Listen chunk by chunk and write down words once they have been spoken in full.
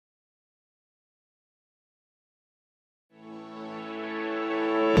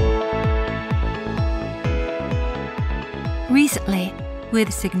Recently,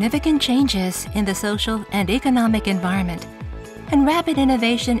 with significant changes in the social and economic environment and rapid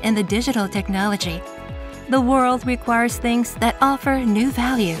innovation in the digital technology, the world requires things that offer new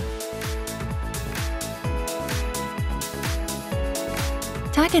value.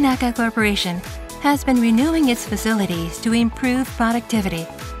 Takenaka Corporation has been renewing its facilities to improve productivity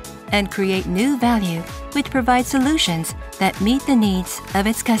and create new value, which provides solutions that meet the needs of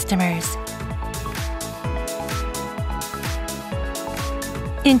its customers.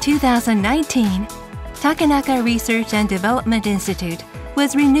 In 2019, Takenaka Research and Development Institute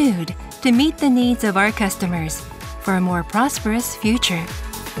was renewed to meet the needs of our customers for a more prosperous future.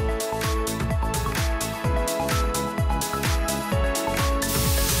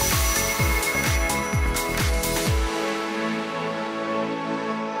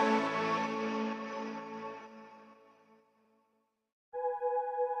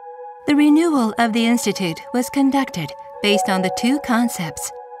 The renewal of the Institute was conducted based on the two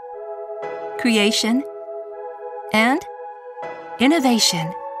concepts: creation and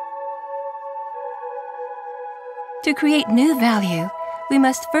innovation. To create new value, we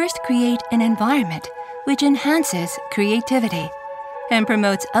must first create an environment which enhances creativity and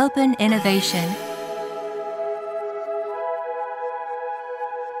promotes open innovation.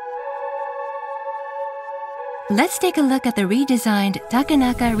 Let's take a look at the redesigned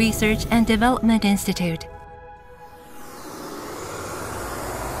Takenaka Research and Development Institute.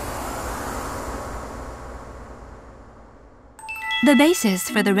 The basis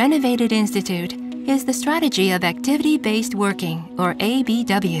for the renovated institute is the Strategy of Activity-Based Working, or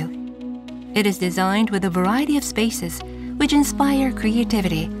ABW. It is designed with a variety of spaces which inspire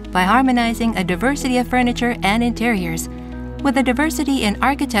creativity by harmonizing a diversity of furniture and interiors with a diversity in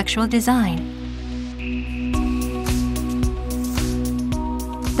architectural design.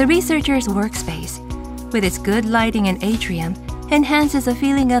 The researcher's workspace, with its good lighting and atrium, enhances a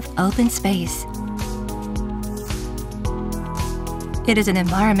feeling of open space. It is an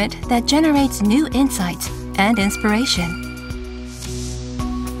environment that generates new insights and inspiration.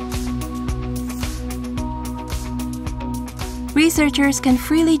 Researchers can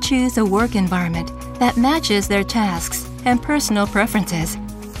freely choose a work environment that matches their tasks and personal preferences,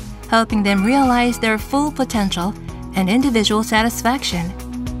 helping them realize their full potential and individual satisfaction.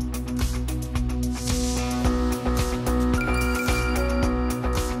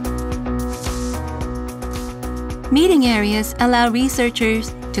 Meeting areas allow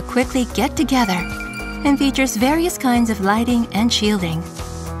researchers to quickly get together and features various kinds of lighting and shielding.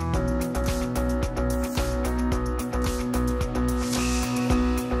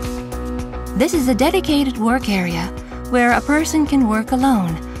 This is a dedicated work area where a person can work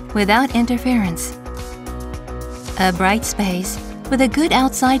alone without interference. A bright space with a good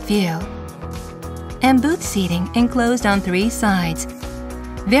outside view. And booth seating enclosed on 3 sides.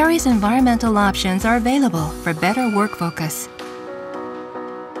 Various environmental options are available for better work focus.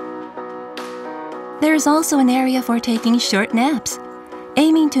 There is also an area for taking short naps,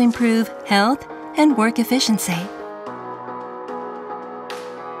 aiming to improve health and work efficiency.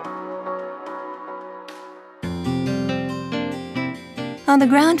 On the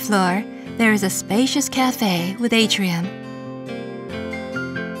ground floor, there is a spacious cafe with atrium.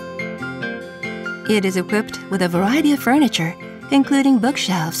 It is equipped with a variety of furniture, including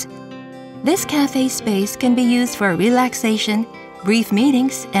bookshelves. This cafe space can be used for relaxation, brief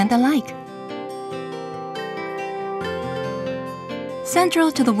meetings, and the like.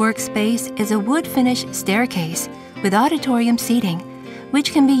 Central to the workspace is a wood-finish staircase with auditorium seating,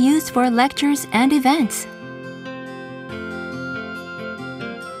 which can be used for lectures and events.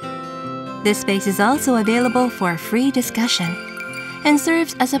 This space is also available for free discussion and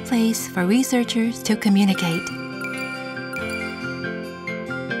serves as a place for researchers to communicate.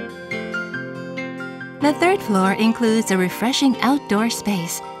 The 3rd floor includes a refreshing outdoor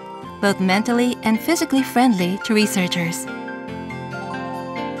space, both mentally and physically friendly to researchers.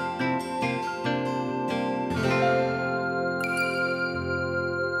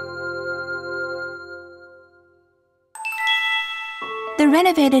 The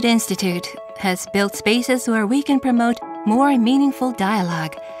renovated institute has built spaces where we can promote more meaningful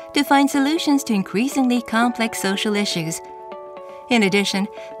dialogue to find solutions to increasingly complex social issues. In addition,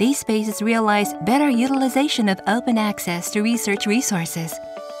 these spaces realize better utilization of open access to research resources.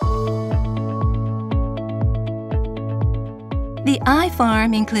 The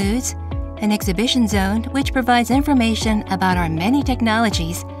iFarm includes an exhibition zone which provides information about our many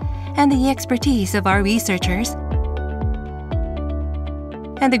technologies and the expertise of our researchers,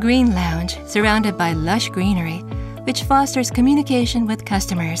 and the Green Lounge, surrounded by lush greenery, which fosters communication with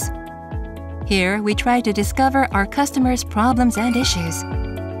customers. Here, we try to discover our customers' problems and issues.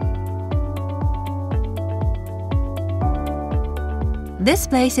 This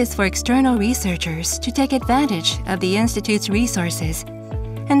place is for external researchers to take advantage of the Institute's resources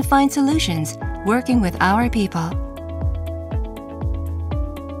and find solutions working with our people.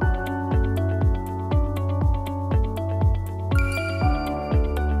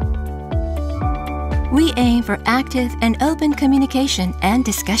 We aim for active and open communication and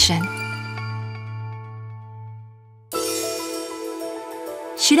discussion.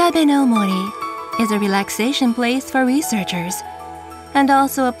 Shirabe no Mori is a relaxation place for researchers and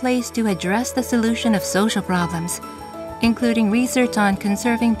also a place to address the solution of social problems, including research on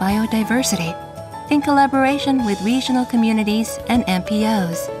conserving biodiversity in collaboration with regional communities and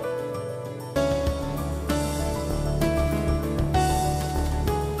NPOs.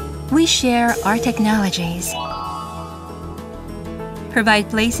 We share our technologies, provide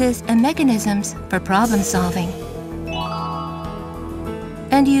places and mechanisms for problem solving,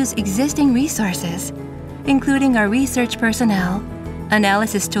 and use existing resources, including our research personnel,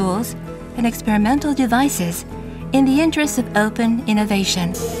 analysis tools, and experimental devices in the interest of open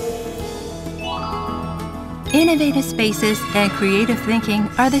innovation. Innovative spaces and creative thinking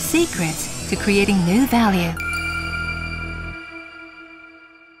are the secrets to creating new value.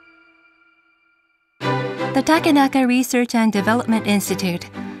 The Takenaka Research and Development Institute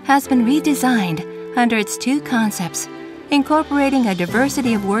has been redesigned under its two concepts, incorporating a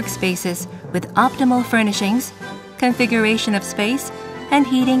diversity of workspaces with optimal furnishings, configuration of space, and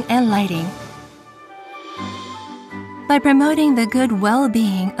heating and lighting. By promoting the good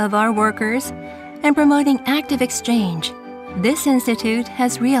well-being of our workers and promoting active exchange, this institute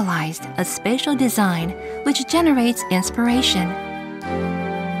has realized a spatial design which generates inspiration.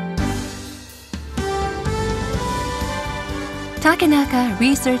 Takenaka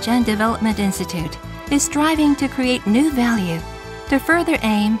Research and Development Institute is striving to create new value to further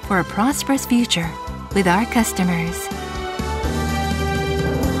aim for a prosperous future with our customers.